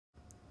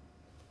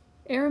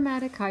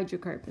Aromatic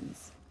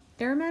hydrocarbons.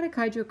 Aromatic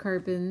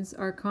hydrocarbons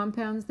are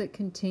compounds that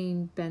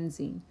contain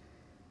benzene.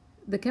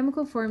 The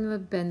chemical formula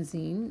of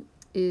benzene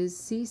is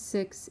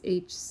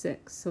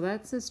C6H6, so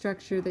that's a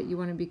structure that you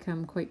want to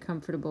become quite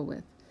comfortable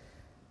with.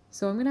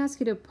 So I'm going to ask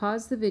you to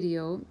pause the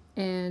video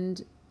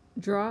and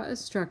draw a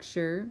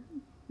structure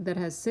that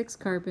has 6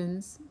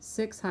 carbons,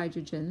 6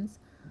 hydrogens.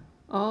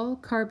 All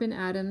carbon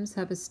atoms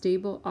have a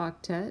stable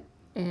octet,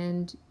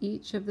 and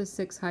each of the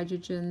 6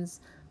 hydrogens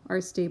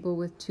are stable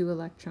with 2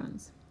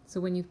 electrons. So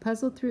when you've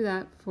puzzled through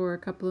that for a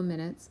couple of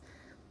minutes,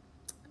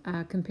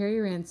 compare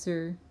your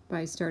answer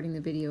by starting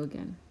the video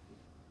again.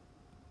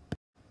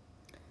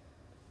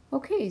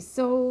 Okay,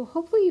 so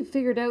hopefully you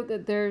figured out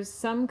that there's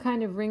some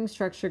kind of ring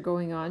structure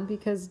going on,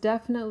 because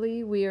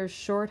definitely we are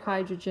short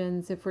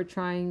hydrogens if we're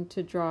trying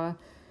to draw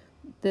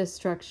this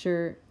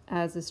structure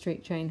as a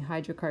straight chain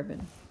hydrocarbon.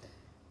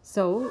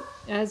 So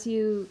as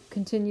you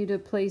continue to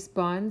place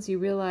bonds, you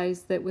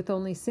realize that with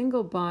only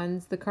single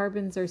bonds, the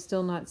carbons are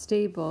still not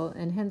stable,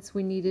 and hence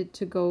we needed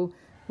to go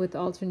with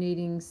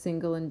alternating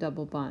single and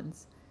double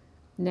bonds.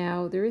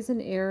 Now, there is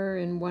an error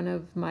in one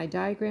of my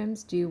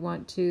diagrams. Do you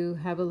want to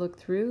have a look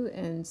through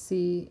and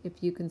see if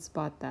you can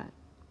spot that?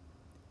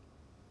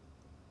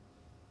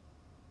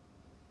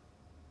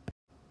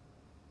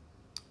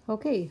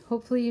 Okay,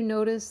 hopefully you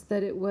noticed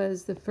that it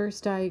was the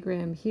first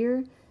diagram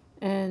here,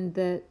 and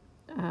that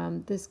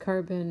this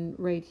carbon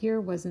right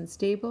here wasn't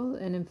stable,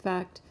 and in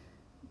fact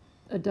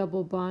a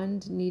double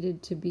bond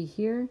needed to be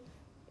here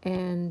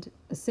and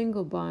a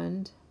single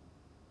bond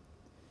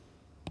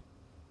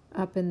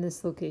up in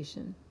this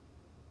location.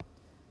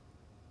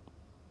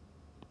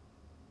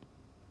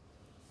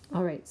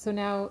 All right, so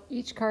now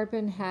each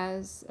carbon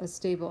has a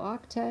stable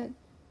octet,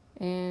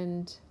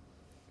 and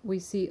we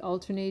see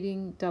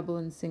alternating double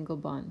and single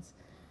bonds.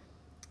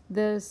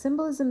 The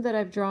symbolism that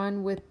I've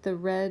drawn with the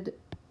red,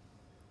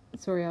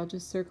 sorry, I'll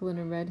just circle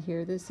in red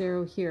here, this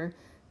arrow here,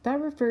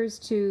 that refers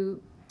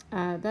to,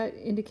 that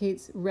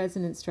indicates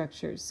resonance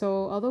structures.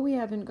 So although we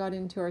haven't got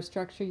into our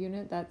structure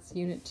unit, that's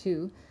unit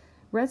 2,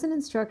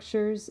 resonance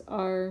structures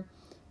are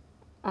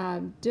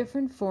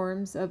different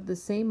forms of the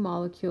same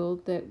molecule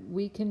that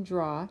we can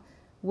draw,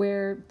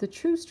 where the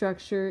true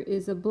structure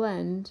is a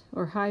blend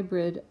or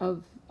hybrid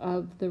of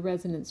the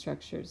resonance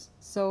structures.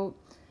 So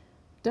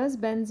does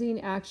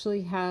benzene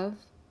actually have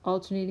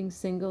alternating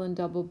single and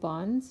double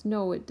bonds?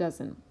 No, it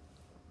doesn't.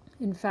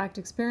 In fact,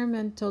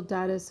 experimental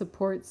data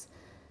supports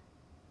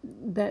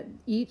that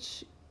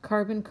each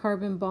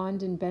carbon-carbon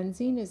bond in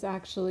benzene is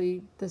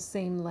actually the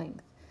same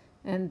length,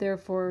 and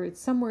therefore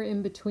it's somewhere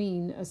in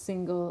between a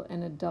single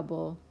and a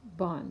double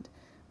bond.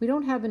 We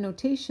don't have a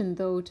notation,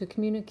 though, to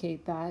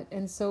communicate that,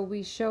 and so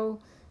we show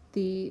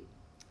the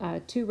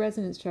 2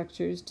 resonance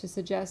structures to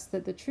suggest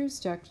that the true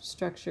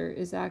structure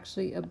is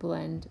actually a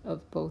blend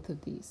of both of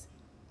these.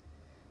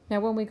 Now,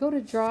 when we go to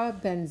draw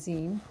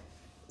benzene,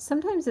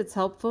 sometimes it's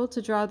helpful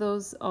to draw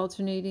those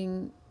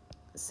alternating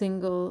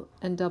single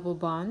and double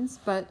bonds,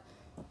 but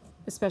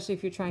especially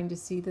if you're trying to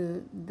see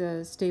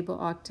the stable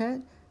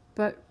octet.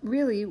 But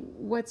really,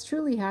 what's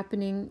truly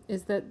happening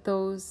is that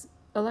those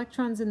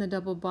electrons in the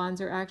double bonds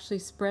are actually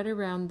spread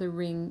around the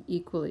ring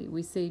equally.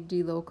 We say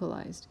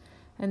delocalized.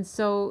 And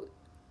so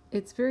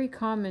it's very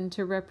common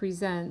to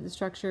represent the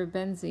structure of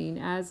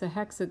benzene as a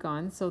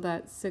hexagon, so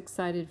that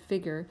 6-sided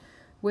figure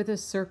with a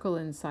circle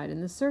inside.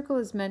 And the circle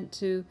is meant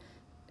to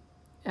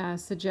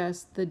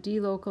suggest the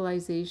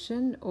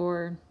delocalization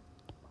or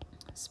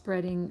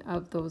spreading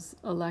of those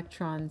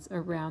electrons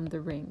around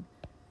the ring.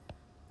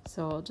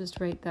 So I'll just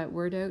write that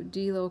word out,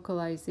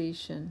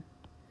 delocalization,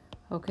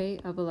 okay,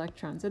 of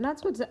electrons. And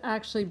that's what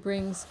actually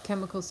brings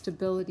chemical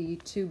stability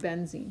to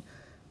benzene.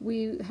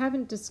 We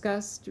haven't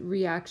discussed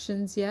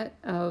reactions yet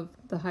of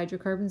the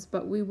hydrocarbons,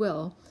 but we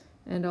will,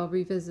 and I'll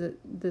revisit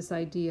this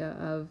idea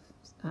of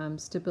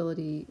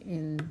stability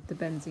in the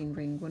benzene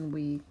ring when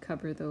we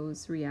cover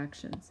those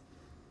reactions.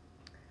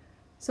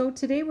 So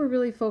today we're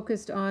really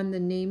focused on the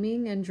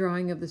naming and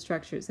drawing of the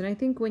structures, and I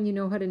think when you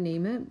know how to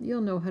name it, you'll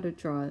know how to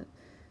draw it.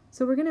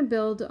 So we're going to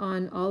build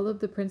on all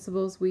of the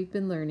principles we've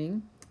been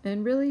learning,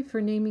 and really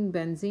for naming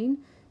benzene,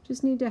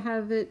 just need to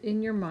have it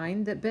in your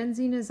mind that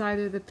benzene is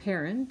either the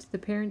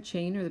parent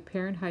chain or the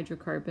parent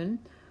hydrocarbon,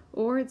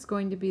 or it's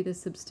going to be the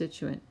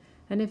substituent.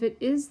 And if it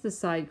is the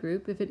side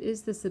group, if it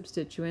is the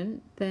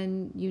substituent,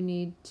 then you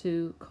need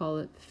to call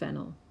it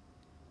phenyl.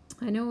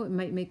 I know it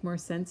might make more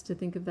sense to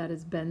think of that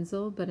as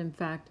benzyl, but in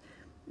fact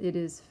it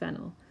is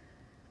phenyl.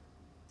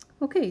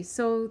 Okay,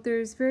 so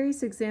there's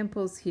various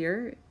examples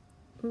here.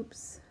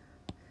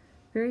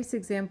 Various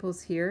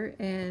examples here,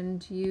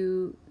 and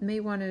you may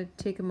want to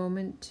take a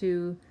moment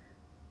to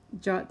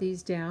jot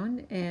these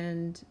down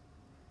and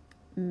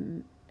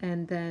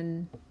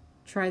then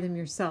try them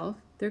yourself.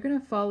 They're going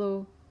to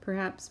follow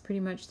perhaps pretty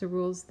much the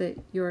rules that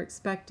you're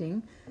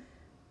expecting.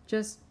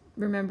 Just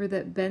remember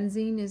that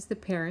benzene is the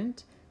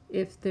parent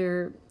if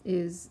there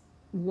is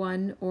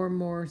one or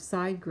more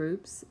side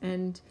groups,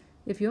 and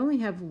if you only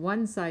have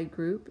one side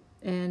group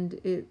and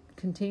it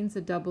contains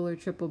a double or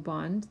triple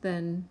bond,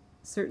 then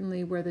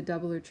certainly where the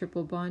double or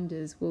triple bond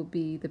is will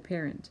be the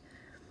parent.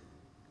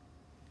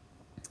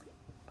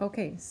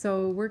 Okay,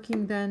 so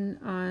working then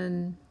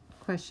on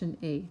question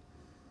A.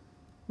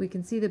 We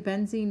can see the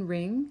benzene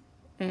ring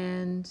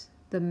and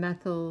the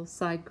methyl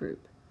side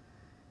group.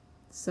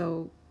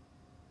 So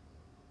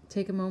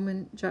take a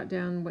moment, jot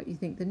down what you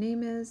think the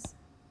name is,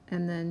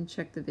 and then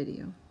check the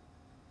video.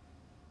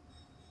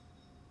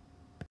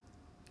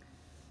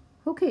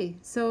 Okay,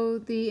 so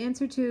the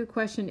answer to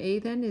question A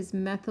then is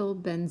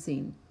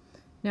methylbenzene.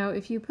 Now,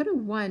 if you put a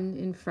 1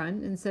 in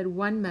front and said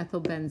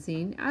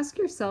 1-methylbenzene, ask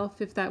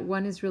yourself if that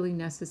 1 is really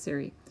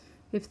necessary.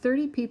 If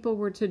 30 people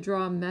were to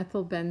draw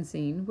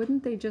methylbenzene,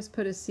 wouldn't they just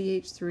put a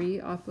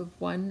CH3 off of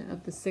one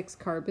of the 6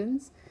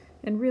 carbons?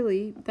 And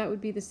really, that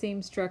would be the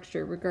same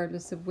structure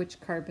regardless of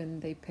which carbon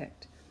they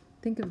picked.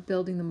 Think of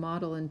building the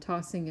model and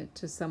tossing it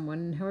to someone,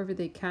 and however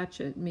they catch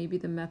it, maybe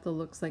the methyl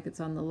looks like it's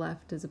on the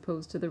left as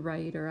opposed to the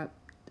right or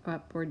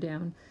up or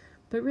down.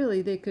 But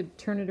really, they could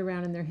turn it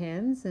around in their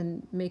hands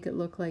and make it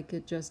look like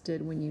it just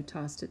did when you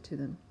tossed it to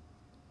them.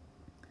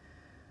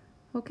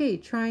 Okay,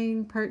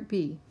 trying part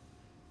B.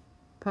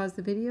 Pause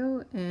the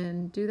video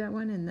and do that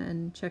one and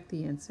then check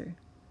the answer.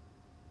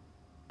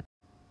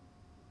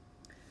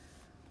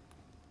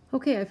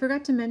 Okay, I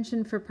forgot to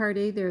mention for part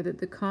A there that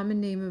the common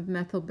name of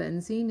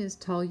methylbenzene is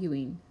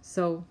toluene,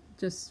 so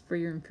just for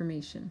your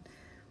information.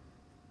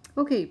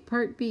 Okay,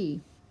 part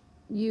B.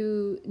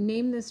 You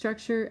name the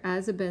structure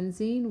as a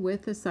benzene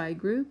with a side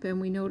group,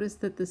 and we notice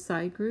that the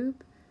side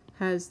group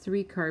has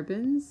 3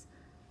 carbons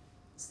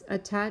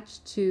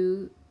attached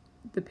to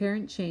the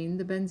parent chain,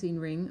 the benzene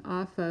ring,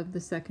 off of the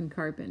second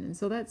carbon. And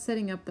so that's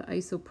setting up the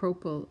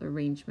isopropyl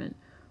arrangement,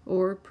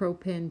 or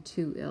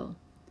propan-2-il.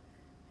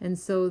 And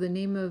so the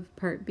name of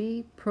part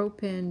B,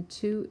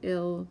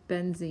 propan-2-il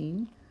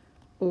benzene,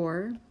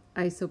 or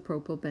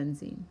isopropyl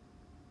benzene.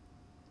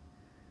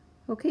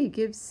 Okay,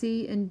 give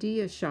C and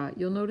D a shot.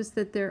 You'll notice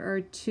that there are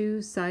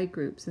 2 side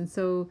groups, and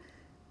so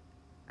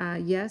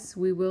yes,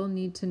 we will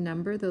need to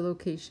number the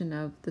location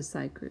of the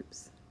side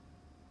groups.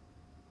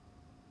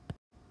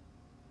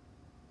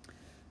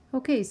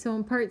 Okay, so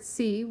in part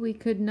C, we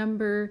could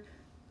number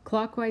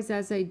clockwise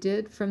as I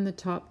did from the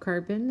top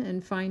carbon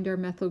and find our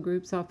methyl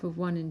groups off of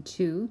 1 and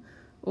 2,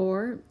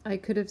 or I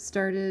could have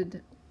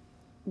started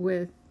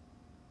with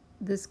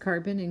this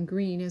carbon in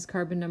green as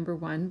carbon number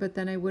 1, but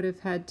then I would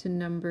have had to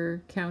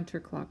number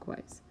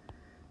counterclockwise.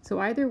 So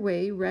either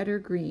way, red or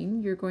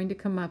green, you're going to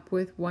come up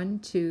with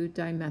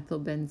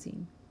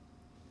 1,2-dimethylbenzene.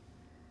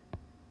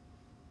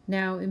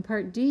 Now in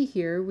part D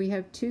here, we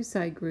have 2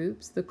 side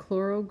groups, the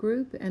chloro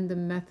group and the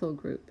methyl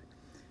group.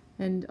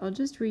 And I'll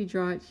just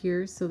redraw it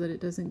here so that it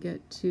doesn't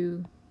get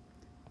too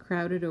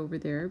crowded over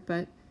there.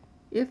 But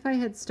if I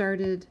had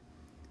started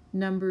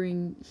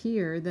numbering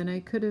here, then I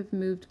could have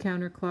moved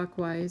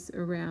counterclockwise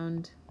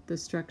around the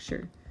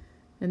structure.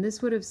 And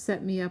this would have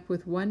set me up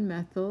with 1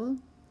 methyl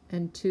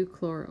and 2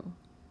 chloro.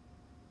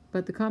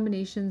 But the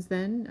combinations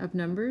then of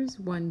numbers,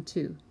 1,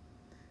 2.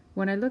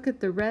 When I look at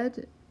the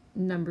red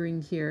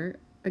numbering here,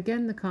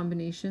 again the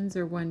combinations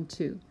are 1,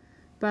 2.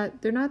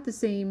 But they're not the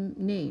same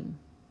name.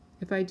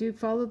 If I do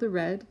follow the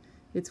red,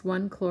 it's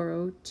 1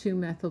 chloro, 2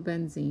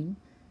 methylbenzene.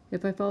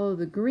 If I follow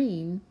the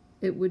green,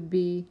 it would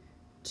be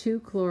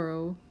 2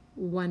 chloro,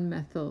 1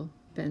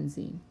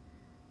 methylbenzene.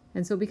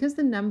 And so because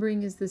the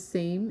numbering is the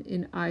same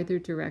in either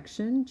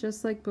direction,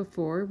 just like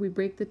before, we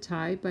break the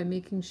tie by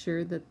making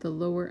sure that the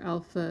lower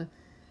alpha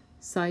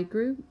side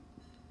group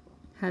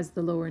has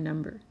the lower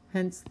number.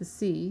 Hence the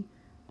C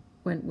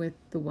went with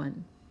the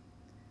 1.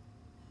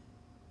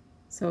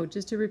 So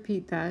just to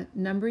repeat that,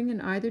 numbering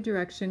in either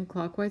direction,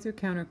 clockwise or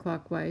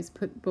counterclockwise,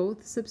 put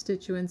both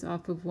substituents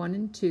off of 1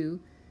 and 2,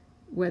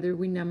 whether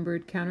we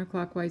numbered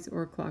counterclockwise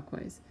or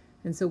clockwise.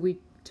 And so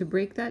to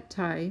break that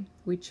tie,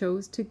 we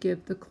chose to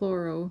give the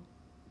chloro,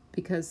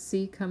 because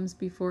C comes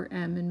before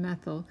M in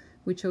methyl,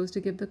 we chose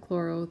to give the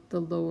chloro the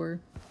lower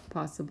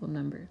possible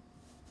number.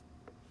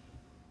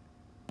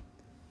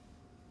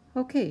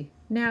 Okay,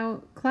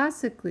 now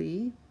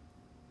classically,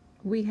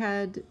 we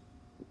had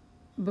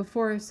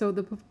before the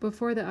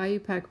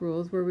IUPAC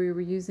rules, where we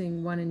were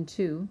using 1 and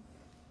 2,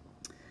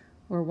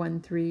 or 1,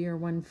 3, or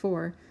 1,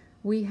 4,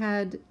 we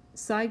had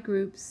side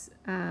groups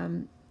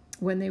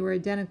when they were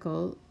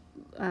identical.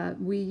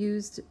 We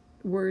used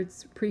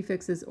words,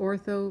 prefixes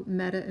ortho,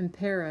 meta, and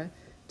para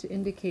to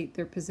indicate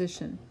their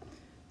position.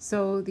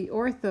 So the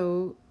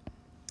ortho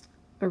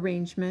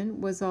arrangement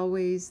was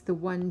always the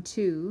 1,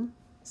 2.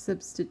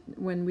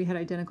 When we had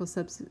identical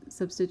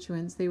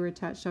substituents, they were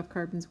attached off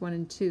carbons 1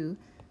 and 2.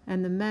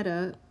 And the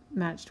meta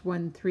matched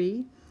 1,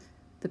 3,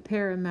 the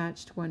para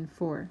matched 1,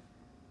 4.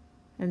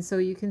 And so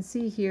you can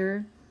see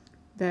here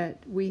that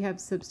we have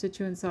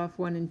substituents off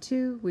 1 and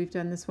 2. We've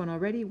done this one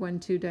already,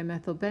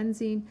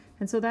 1,2-dimethylbenzene,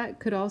 and so that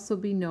could also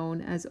be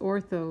known as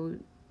ortho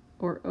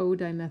or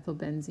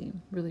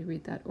O-dimethylbenzene. Really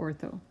read that,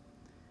 ortho.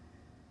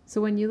 So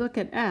when you look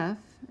at F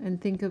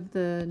and think of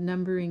the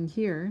numbering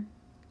here,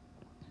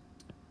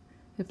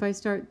 if I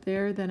start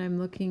there, then I'm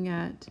looking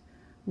at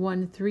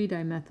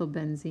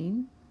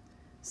 1,3-dimethylbenzene.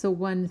 So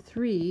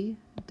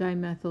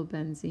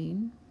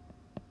 1,3-dimethylbenzene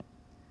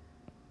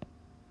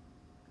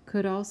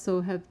could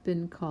also have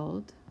been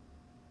called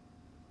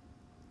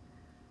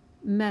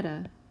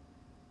meta,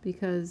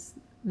 because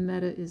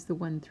meta is the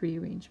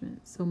 1,3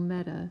 arrangement. So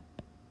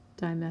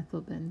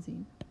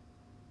meta-dimethylbenzene.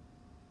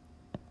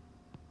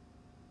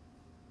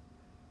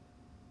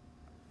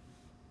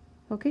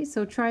 Okay,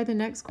 so try the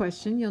next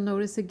question. You'll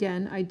notice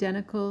again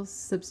identical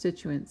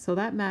substituents. So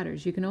that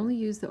matters. You can only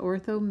use the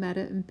ortho,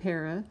 meta, and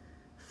para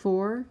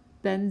for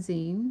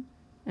benzene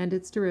and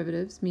its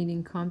derivatives,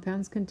 meaning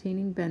compounds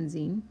containing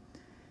benzene.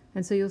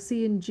 And so you'll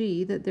see in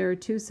G that there are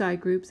two side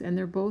groups and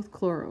they're both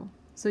chloro.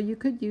 So you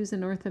could use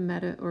an ortho,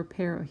 meta, or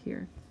para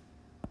here.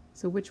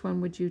 So which one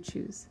would you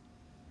choose?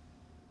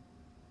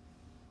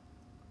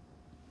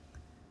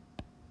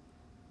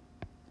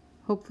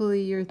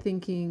 Hopefully you're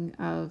thinking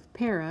of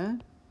para,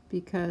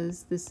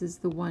 because this is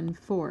the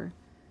 1,4.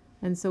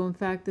 And so in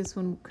fact this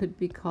one could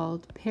be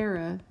called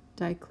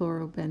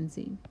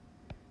para-dichlorobenzene.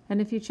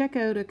 And if you check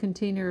out a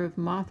container of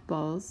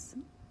mothballs,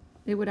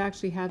 it would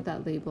actually have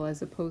that label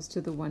as opposed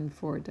to the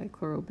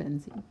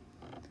 1,4-dichlorobenzene.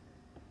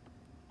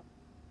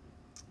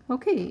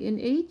 Okay, in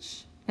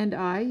H and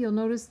I, you'll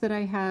notice that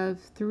I have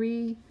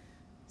 3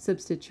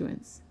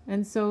 substituents.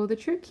 And so the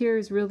trick here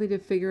is really to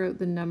figure out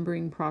the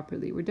numbering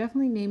properly. We're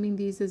definitely naming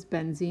these as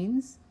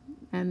benzenes,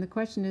 and the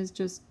question is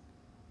just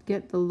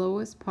get the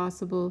lowest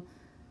possible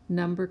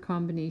number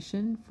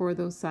combination for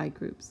those side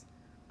groups.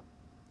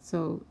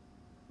 So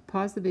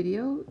pause the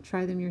video,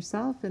 try them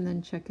yourself, and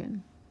then check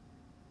in.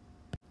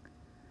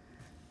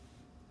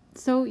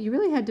 So you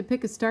really had to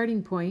pick a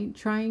starting point,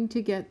 trying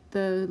to get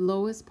the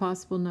lowest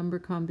possible number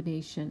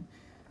combination.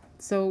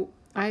 So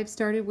I've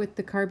started with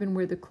the carbon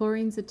where the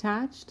chlorine's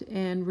attached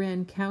and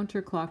ran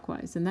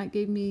counterclockwise, and that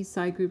gave me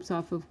side groups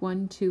off of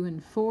 1, 2,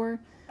 and 4,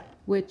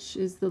 which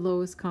is the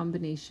lowest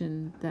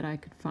combination that I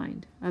could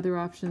find. Other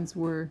options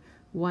were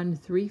 1,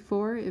 3,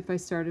 4 if I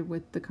started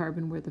with the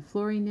carbon where the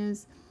fluorine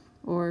is,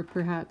 or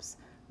perhaps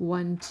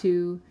 1,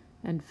 2,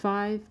 and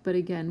 5, but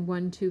again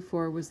 1, 2,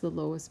 4 was the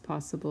lowest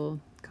possible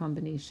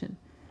combination.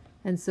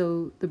 And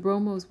so the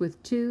bromos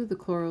with 2, the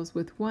chloros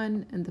with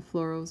 1, and the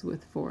fluoros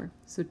with 4.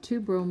 So 2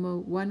 bromo,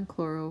 1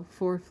 chloro,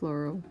 4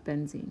 fluoro,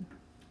 benzene.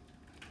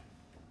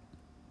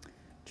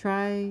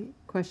 Try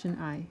question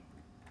I.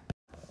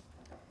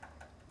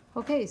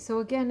 Okay, so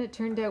again it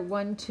turned out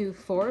 1, 2,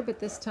 4, but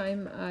this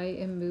time I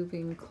am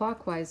moving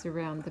clockwise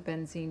around the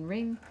benzene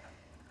ring.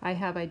 I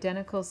have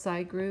identical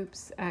side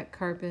groups at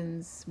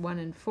carbons 1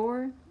 and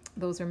 4.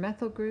 Those are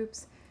methyl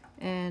groups,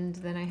 and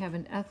then I have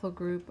an ethyl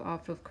group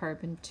off of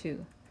carbon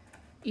 2.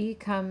 E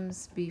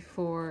comes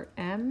before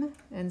M,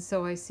 and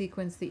so I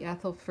sequence the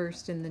ethyl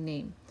first in the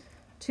name.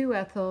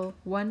 2-ethyl,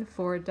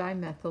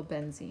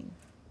 1,4-dimethylbenzene.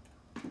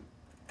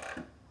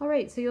 All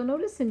right, so you'll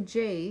notice in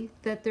J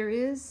that there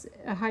is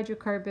a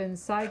hydrocarbon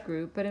side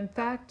group, but in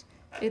fact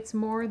it's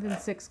more than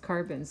 6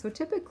 carbons. So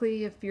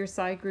typically if your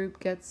side group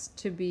gets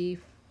to be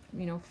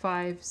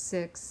 5,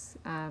 6,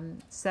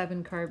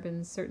 7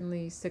 carbons,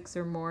 certainly 6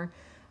 or more,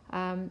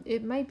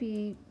 it might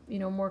be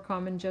more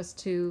common just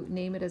to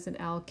name it as an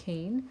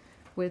alkane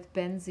with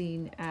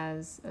benzene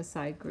as a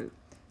side group.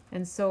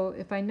 And so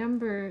if I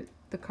number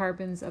the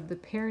carbons of the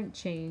parent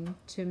chain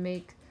to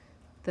make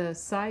the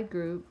side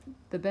group,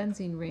 the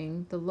benzene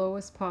ring, the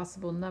lowest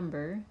possible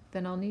number,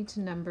 then I'll need to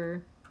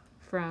number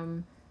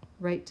from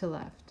right to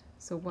left.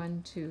 So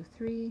 1, 2,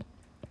 3,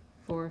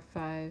 4,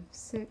 5,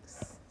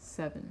 6,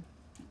 7.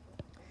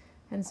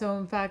 And so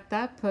in fact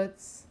that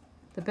puts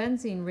the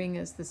benzene ring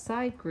as the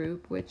side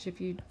group, which if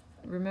you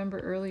remember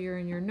earlier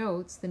in your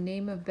notes, the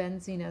name of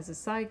benzene as a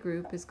side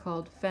group is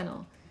called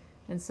phenyl.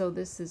 And so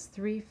this is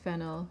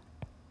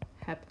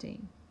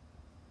 3-phenyl-heptane.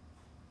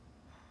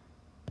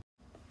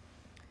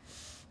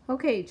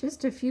 Okay,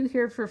 just a few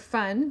here for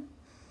fun.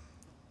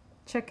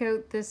 Check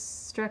out this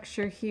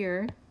structure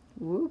here.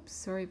 Whoops,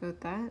 sorry about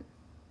that.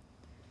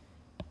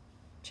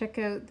 Check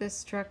out this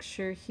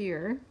structure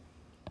here.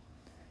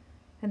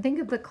 And think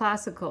of the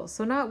classical.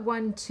 So not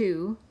 1,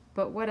 2,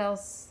 but what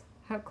else?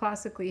 How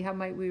classically, how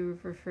might we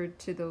refer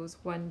to those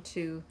 1,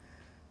 2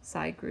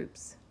 side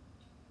groups?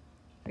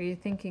 Are you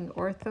thinking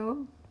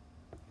ortho?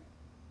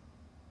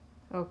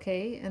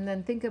 Okay, and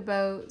then think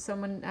about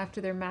someone after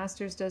their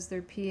master's does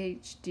their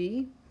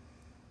PhD.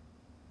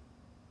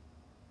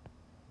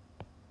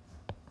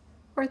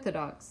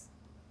 Orthodox.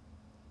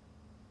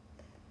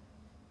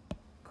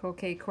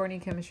 Okay, corny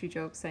chemistry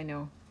jokes, I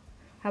know.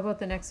 How about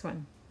the next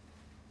one?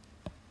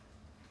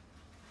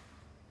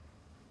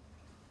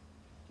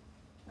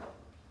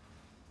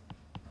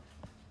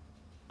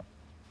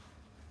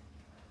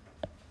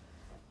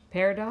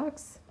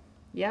 Paradox?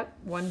 Yep,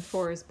 1,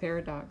 4 is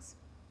paradox.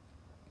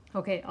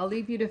 Okay, I'll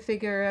leave you to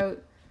figure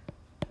out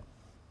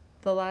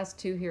the last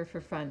 2 here for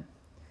fun.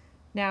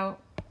 Now,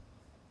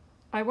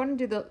 I want to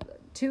do the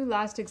 2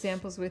 last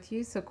examples with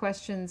you, so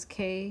questions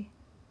K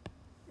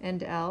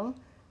and L.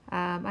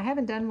 I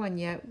haven't done one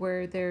yet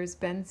where there's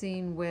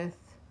benzene with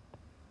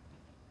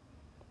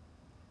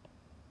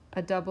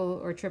a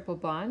double or triple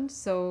bond.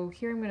 So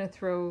here I'm going to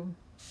throw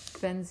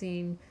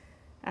benzene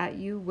at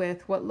you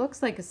with what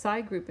looks like a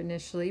side group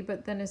initially,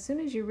 but then as soon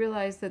as you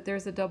realize that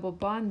there's a double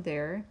bond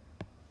there,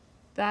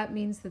 that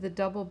means that the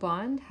double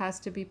bond has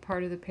to be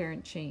part of the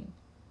parent chain.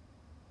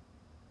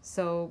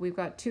 So we've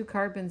got 2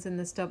 carbons in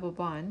this double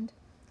bond,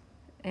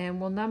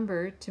 and we'll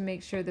number to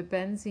make sure the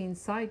benzene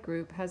side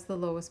group has the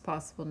lowest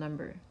possible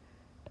number.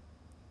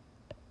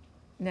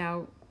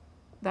 Now,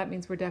 that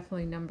means we're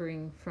definitely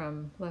numbering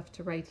from left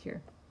to right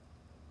here.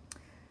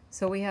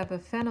 So we have a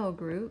phenyl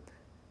group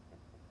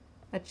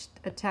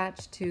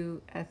attached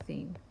to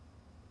ethene.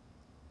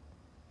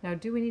 Now,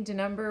 do we need to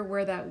number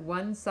where that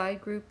one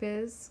side group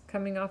is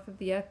coming off of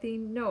the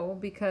ethene? No,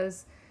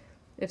 because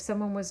if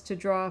someone was to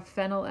draw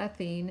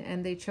phenylethene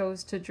and they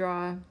chose to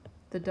draw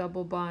the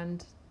double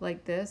bond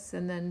like this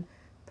and then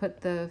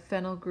put the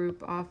phenyl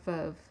group off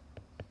of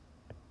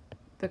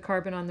the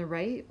carbon on the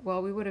right,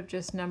 well, we would have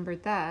just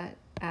numbered that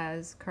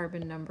as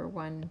carbon number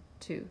 1,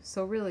 2.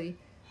 So really,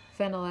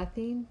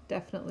 phenylethene,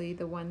 definitely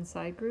the one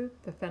side group.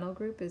 The phenyl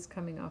group is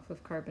coming off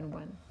of carbon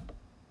 1.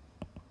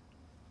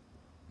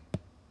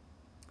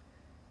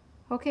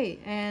 Okay,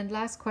 and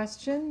last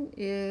question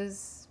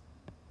is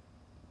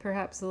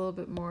perhaps a little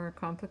bit more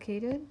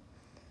complicated.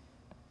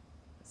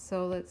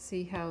 So let's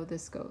see how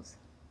this goes.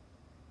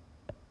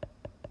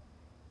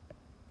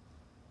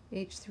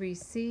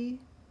 H3C,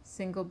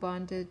 single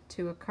bonded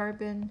to a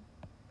carbon,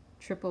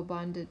 triple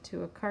bonded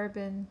to a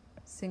carbon,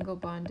 single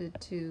bonded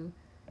to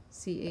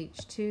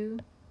CH2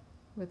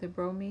 with a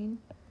bromine,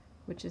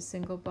 which is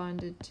single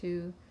bonded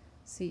to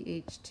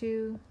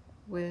CH2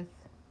 with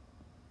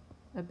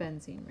a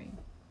benzene ring.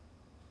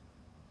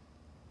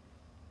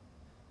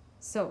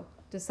 So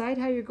decide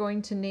how you're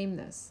going to name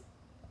this.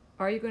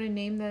 Are you going to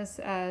name this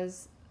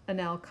as an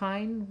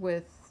alkyne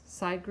with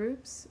side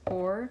groups,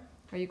 or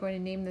are you going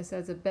to name this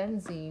as a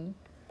benzene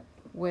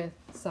with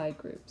side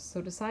groups?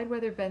 So decide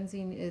whether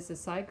benzene is a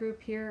side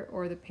group here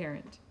or the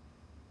parent.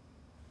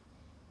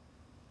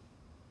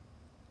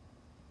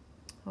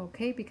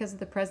 Okay, because of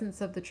the presence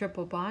of the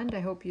triple bond,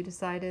 I hope you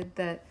decided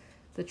that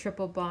the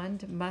triple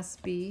bond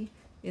must be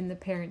in the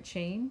parent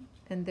chain,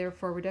 and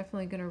therefore we're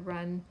definitely going to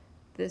run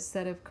this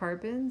set of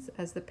carbons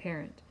as the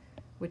parent,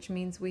 which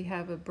means we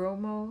have a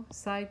bromo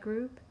side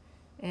group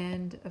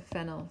and a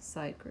phenyl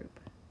side group.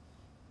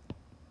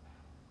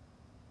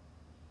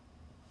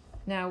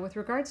 Now, with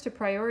regards to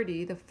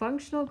priority, the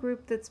functional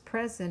group that's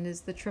present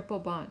is the triple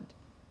bond.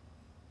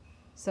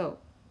 So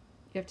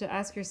you have to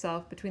ask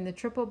yourself, between the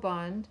triple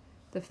bond,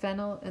 the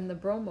phenyl, and the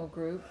bromo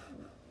group,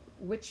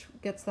 which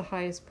gets the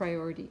highest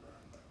priority?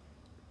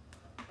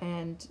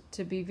 And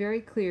to be very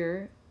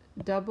clear,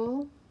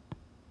 double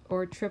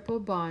or triple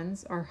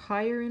bonds are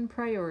higher in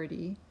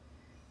priority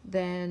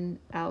than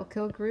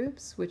alkyl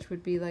groups, which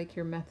would be like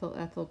your methyl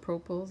ethyl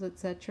propyls,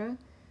 etc.,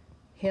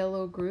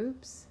 halo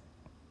groups,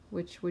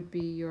 which would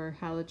be your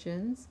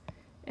halogens,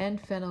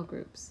 and phenyl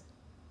groups.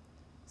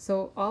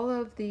 So all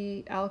of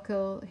the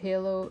alkyl,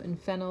 halo,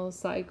 and phenyl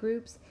side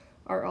groups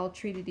are all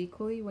treated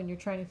equally. When you're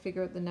trying to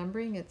figure out the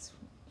numbering, it's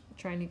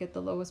trying to get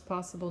the lowest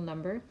possible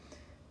number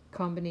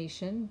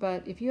combination.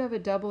 But if you have a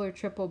double or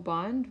triple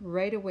bond,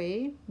 right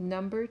away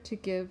number to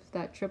give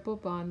that triple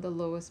bond the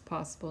lowest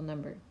possible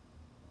number.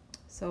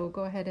 So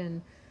go ahead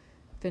and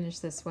finish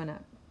this one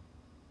up.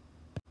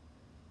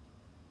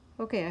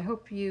 Okay, I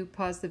hope you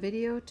pause the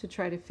video to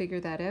try to figure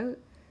that out.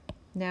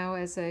 Now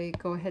as I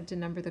go ahead to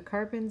number the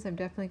carbons, I'm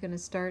definitely going to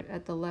start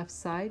at the left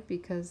side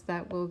because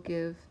that will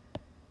give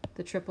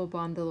the triple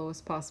bond the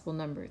lowest possible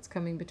number. It's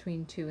coming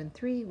between 2 and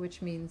 3,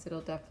 which means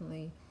it'll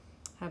definitely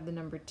have the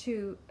number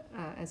 2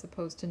 as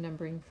opposed to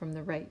numbering from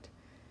the right.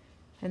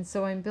 And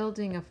so I'm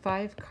building a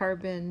 5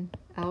 carbon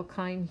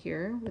alkyne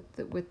here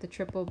with the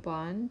triple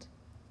bond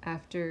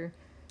after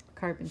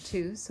carbon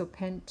 2, so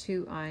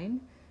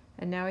pent-2-ine.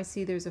 And now I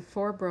see there's a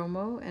 4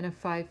 bromo and a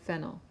 5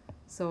 phenyl.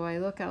 So I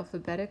look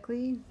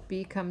alphabetically,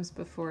 B comes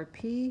before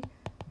P,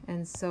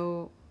 and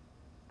so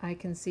I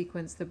can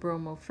sequence the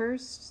bromo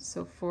first.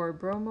 So 4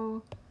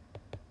 bromo,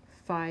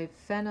 5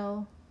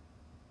 phenyl,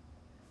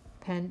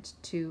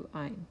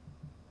 pent-2-ine.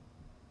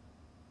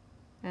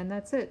 And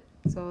that's it.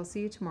 So I'll see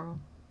you tomorrow.